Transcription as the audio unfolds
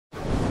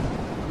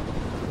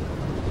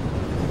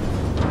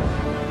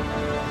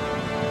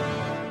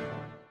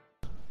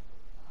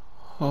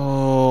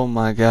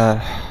my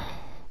god.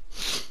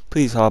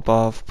 Please hop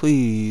off,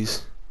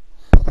 please.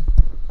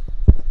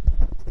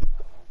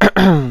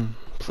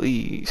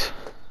 Please.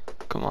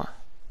 Come on.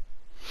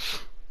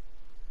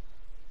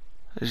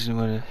 I just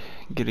want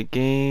to get a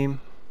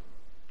game.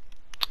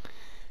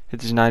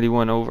 It's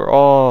 91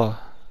 overall.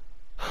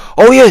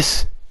 Oh,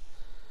 yes!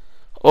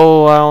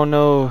 Oh, I don't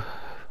know.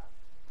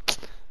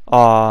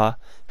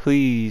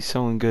 Please,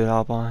 someone good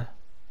hop on.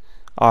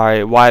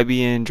 Alright,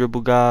 YBN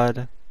dribble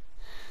god.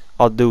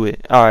 I'll do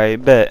it.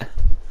 Alright, bet.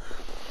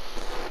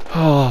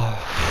 Oh,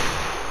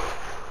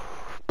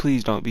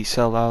 please don't be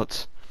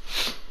sellouts.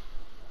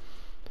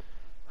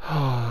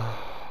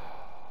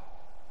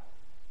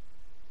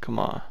 Come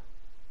on.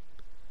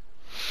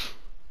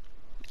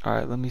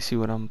 Alright, let me see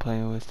what I'm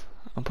playing with.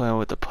 I'm playing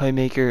with the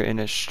playmaker and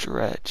a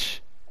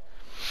stretch.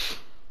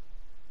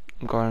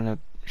 I'm guarding a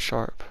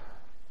sharp.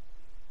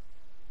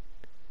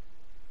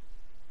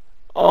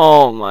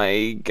 Oh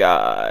my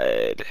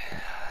god.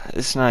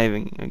 It's not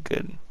even a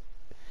good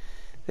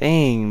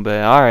thing,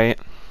 but alright.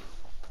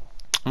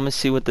 I'm gonna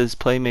see what this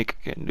playmaker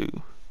can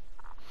do.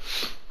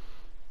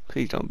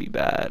 Please don't be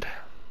bad.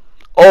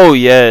 Oh,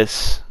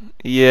 yes.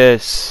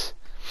 Yes.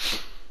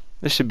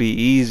 This should be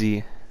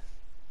easy.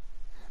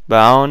 But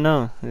I don't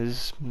know.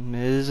 This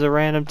is a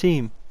random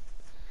team.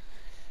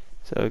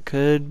 So it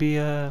could be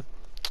a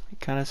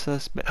kind of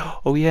suspect.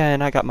 Oh yeah,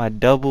 and I got my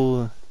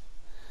double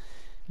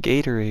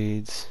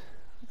Gatorades.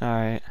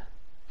 Alright.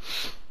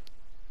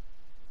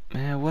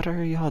 Man, what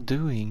are y'all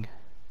doing?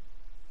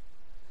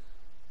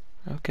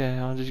 Okay,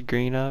 I'll just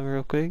green up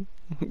real quick.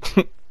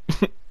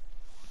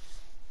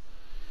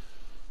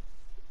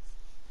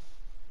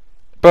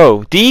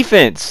 Bro,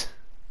 defense!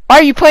 Why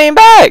are you playing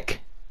back?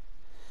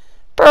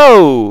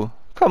 Bro,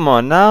 come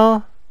on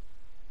now.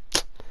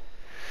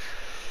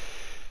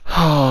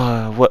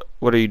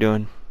 What are you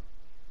doing?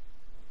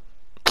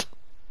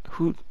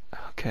 Who?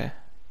 Okay.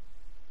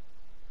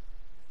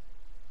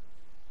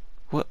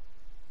 What?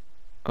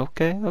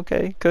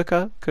 Okay. Cook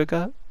up.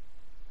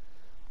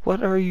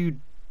 What are you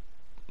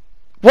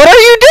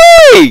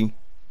doing?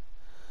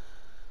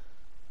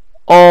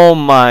 Oh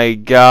my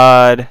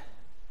god.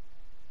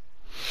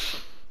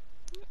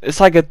 It's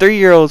like a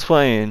 3-year-old's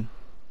playing.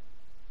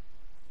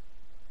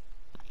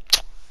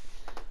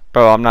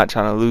 Bro, I'm not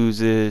trying to lose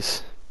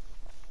this.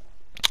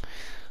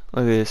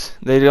 Look at this.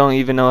 They don't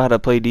even know how to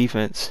play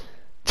defense.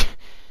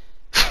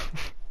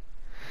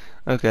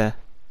 Okay.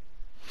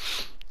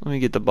 Let me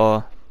get the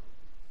ball.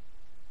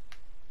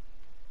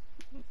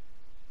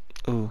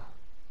 Ooh.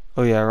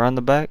 Oh yeah, around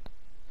the back.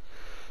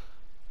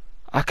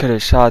 I could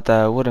have shot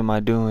that. What am I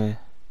doing?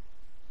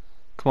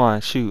 Come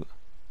on, shoot.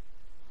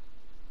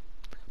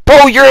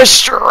 Bro, you're a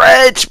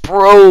stretch,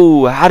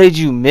 bro. How did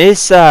you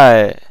miss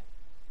that?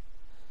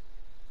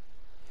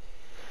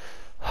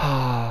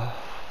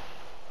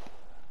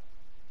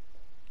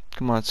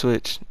 Come on,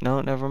 switch. No,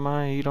 never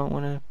mind. You don't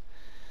want to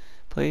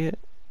play it?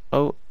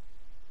 Oh.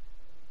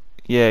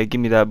 Yeah,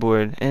 give me that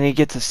board. And he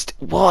gets a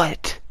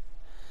what?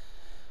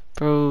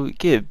 Bro,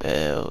 get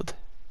bailed.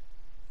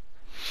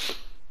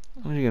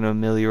 I'm just gonna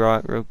milli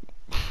rock real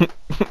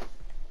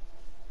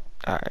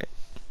Alright.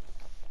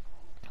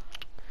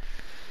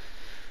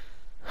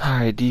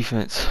 Alright,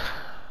 defense.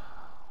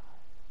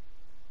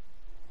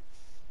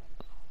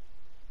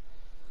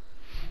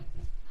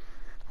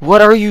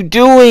 What are you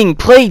doing?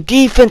 Play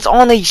defense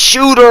on a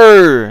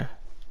shooter!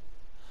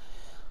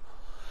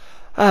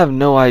 I have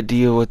no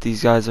idea what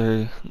these guys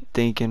are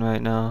thinking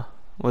right now.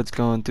 What's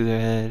going through their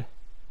head.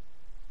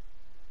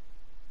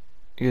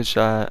 Good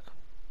shot.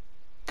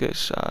 Good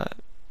shot.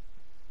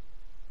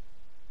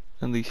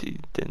 At least he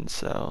didn't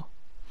sell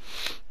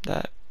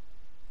that.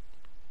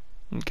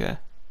 Okay.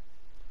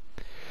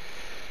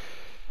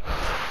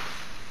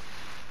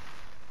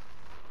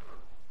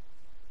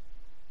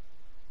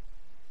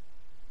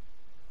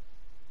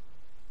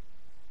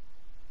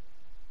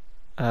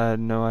 I had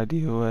no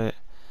idea what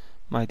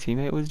my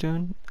teammate was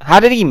doing. How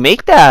did he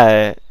make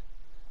that?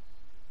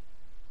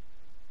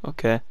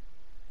 Okay.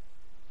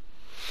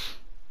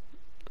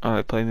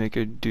 Alright,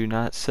 playmaker, do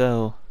not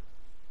sell.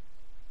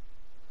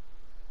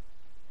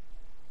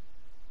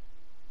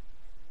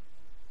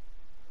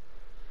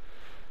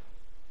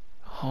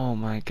 Oh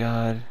my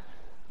god.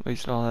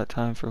 Wasted all that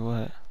time for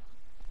what?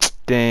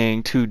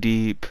 Dang, too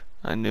deep.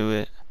 I knew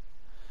it.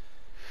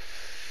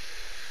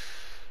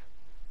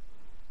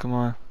 Come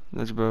on,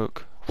 that's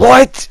broke.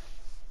 What?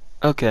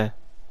 Okay.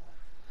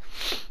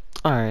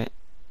 Alright.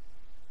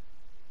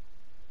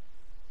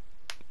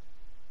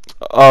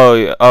 Oh,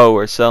 yeah. Oh,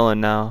 we're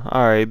selling now.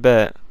 Alright,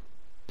 bet.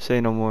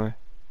 Say no more.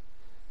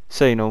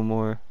 Say no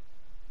more.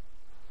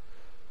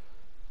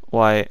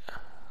 White.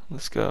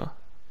 Let's go.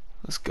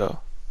 Let's go.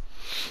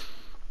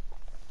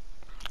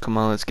 Come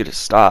on, let's get a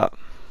stop.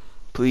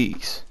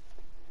 Please.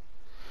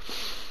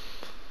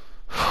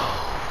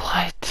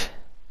 What?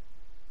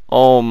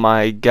 Oh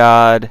my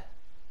god.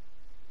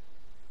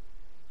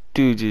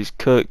 Dude just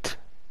cooked.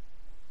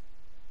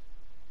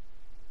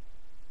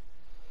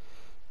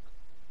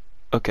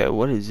 Okay,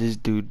 what is this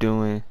dude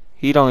doing?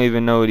 He don't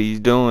even know what he's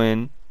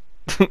doing.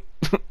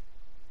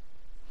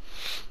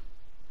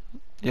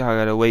 Y'all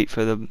gotta wait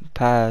for the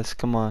pass.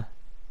 Come on.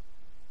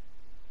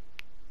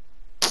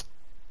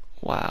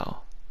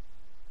 Wow.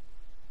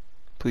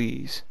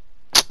 Please.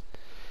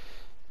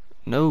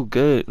 No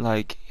good.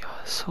 Like,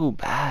 so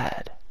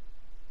bad.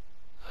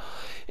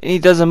 And he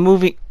does a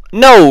moving.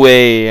 No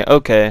way.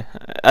 Okay.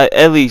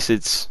 At least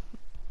it's.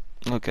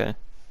 Okay.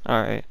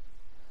 Alright.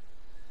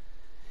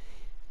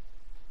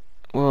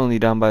 We're only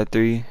down by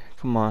 3.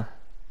 Come on.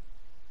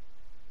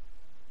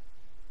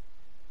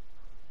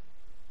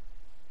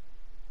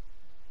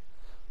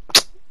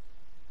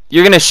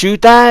 You're gonna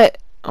shoot that?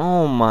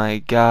 Oh my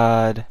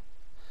god.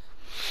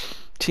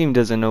 Team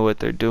doesn't know what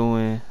they're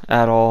doing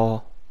at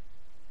all.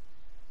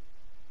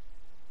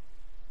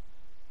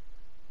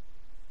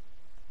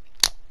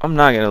 I'm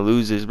not gonna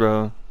lose this,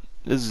 bro.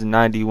 This is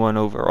 91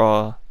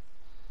 overall.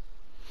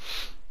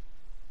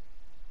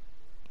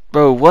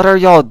 Bro, what are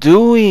y'all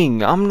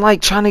doing? I'm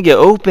like trying to get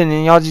open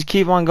and y'all just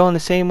keep on going the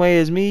same way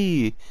as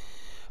me.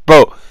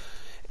 Bro,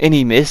 and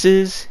he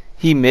misses?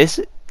 He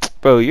misses?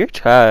 Bro, you're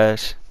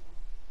trash.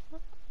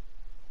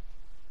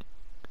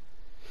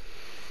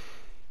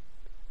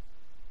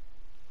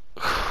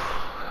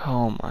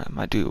 Oh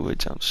my dude would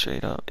jump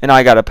straight up. And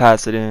I gotta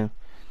pass it in.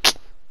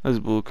 That's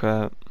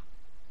bullcrap.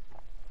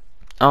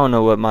 I don't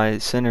know what my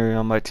center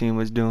on my team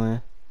was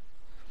doing.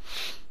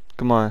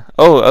 Come on.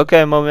 Oh,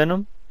 okay,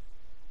 momentum.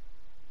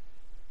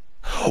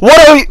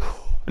 What are you?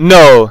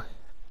 No.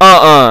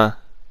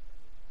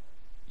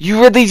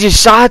 You really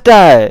just shot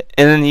that.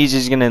 And then he's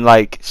just gonna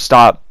like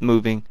stop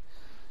moving.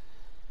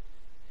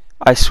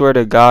 I swear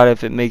to God,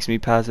 if it makes me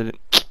pass it,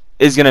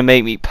 it's gonna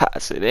make me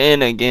pass it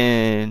in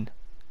again.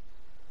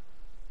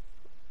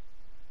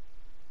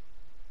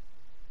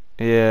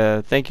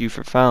 Yeah, thank you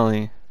for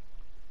fouling.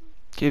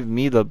 Give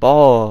me the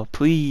ball,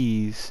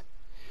 please.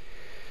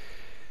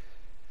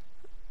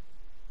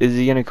 Is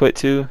he gonna quit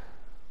too?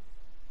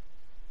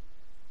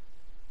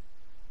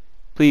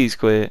 Please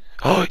quit.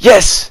 Oh,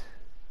 yes!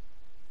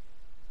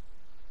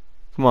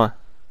 Come on.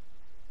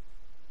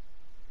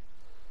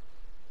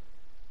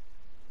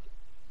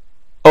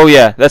 Oh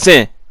yeah, that's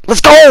it. Let's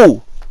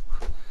go!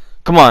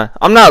 Come on,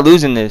 I'm not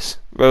losing this,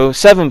 bro.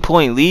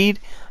 7-point lead?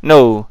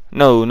 No.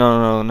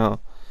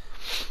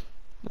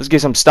 Let's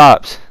get some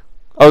stops.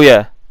 Oh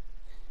yeah.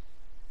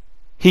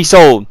 He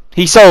sold.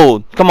 He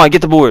sold. Come on,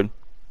 get the board.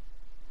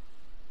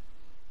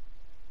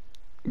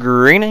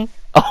 Greening?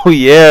 Oh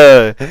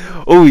yeah.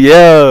 Oh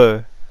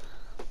yeah.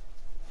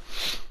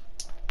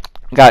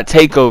 Got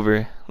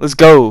takeover. Let's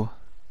go.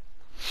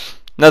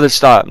 Another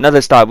stop.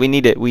 Another stop. We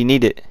need it. We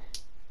need it.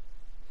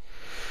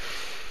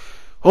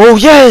 Oh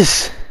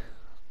yes.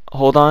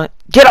 Hold on.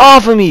 Get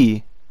off of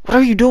me. What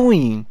are you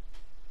doing?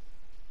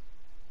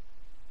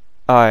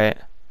 Alright.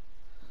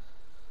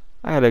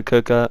 I gotta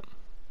cook up.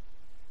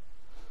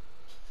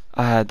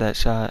 I had that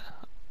shot.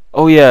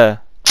 Oh yeah.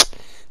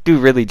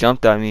 Dude really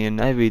jumped at me and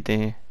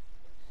everything.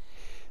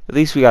 At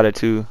least we got a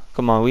 2.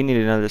 Come on, we need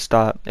another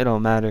stop. It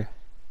don't matter.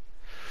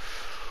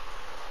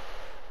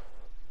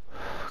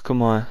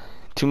 Come on.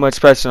 Too much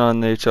pressure on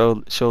their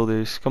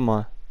shoulders. Come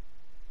on.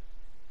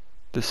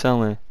 They're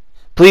selling.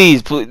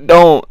 Please, please,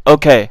 don't.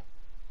 Okay.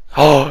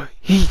 Oh,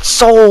 he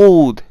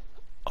sold.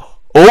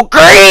 Oh,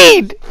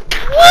 green!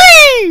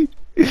 Green!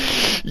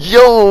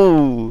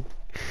 Yo!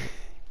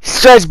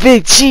 Stretch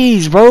big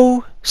cheese,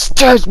 bro.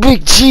 Stretch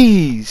big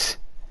cheese.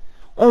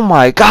 Oh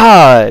my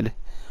god.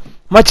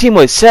 My team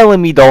was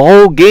selling me the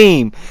whole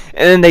game.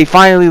 And then they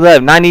finally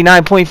left.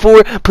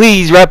 99.4.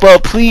 Please, wrap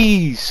up,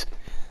 please.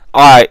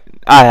 Alright,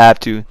 I have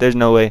to. There's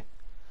no way.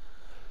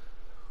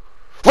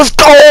 Let's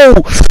go!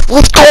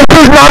 Let's go!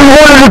 Big Bobby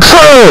wanted to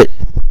cut!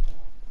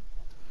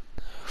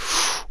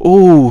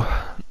 Ooh.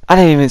 I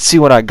didn't even see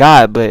what I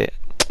got, but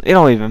it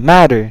don't even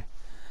matter.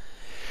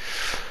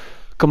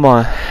 Come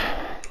on.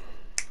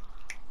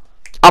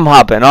 I'm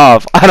hopping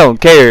off. I don't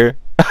care.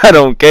 I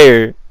don't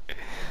care.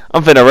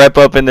 I'm finna wrap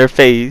up in their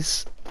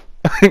face.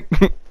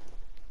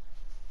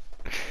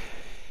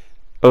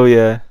 Oh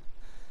yeah.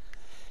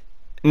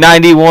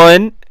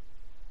 91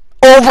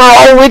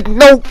 overall with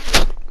no.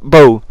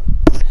 Bro,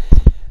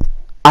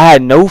 I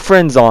had no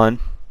friends on.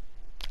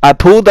 I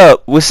pulled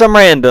up with some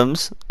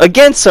randoms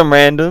against some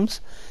randoms.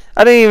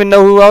 I didn't even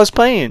know who I was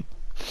playing.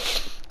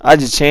 I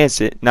just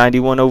chanced it.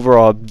 91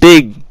 overall.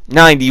 Big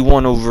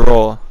 91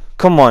 overall.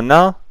 Come on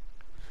now.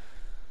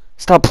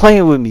 Stop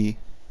playing with me.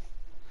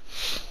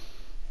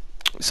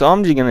 So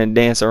I'm just gonna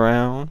dance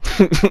around.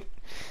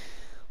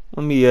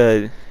 Let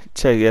me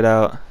check it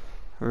out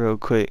real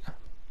quick.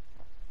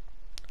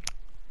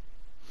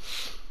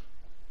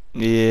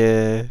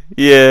 Yeah.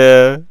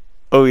 Yeah.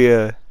 Oh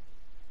yeah.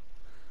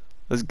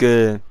 That's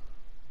good.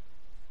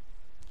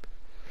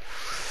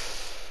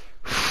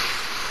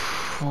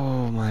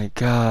 Oh my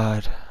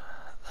god.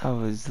 That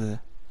was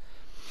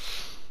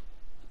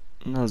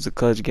a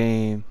clutch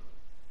game.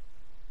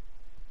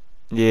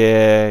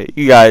 Yeah,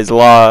 you guys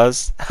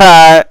lost.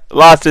 Ha!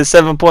 Lost a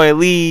 7-point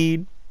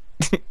lead.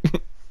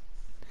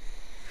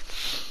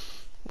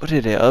 What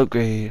did they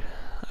upgrade?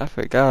 I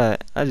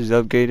forgot. I just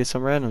upgraded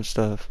some random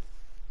stuff.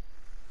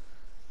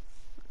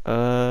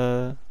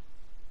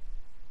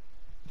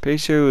 Pretty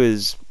sure it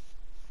was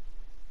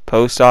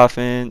post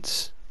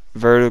offense,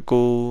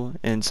 vertical,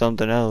 and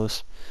something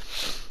else.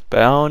 But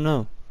I don't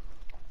know.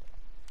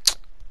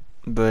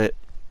 But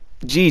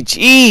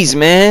GG's,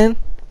 man.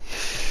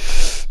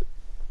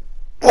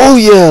 Oh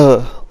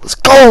yeah, let's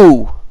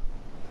go.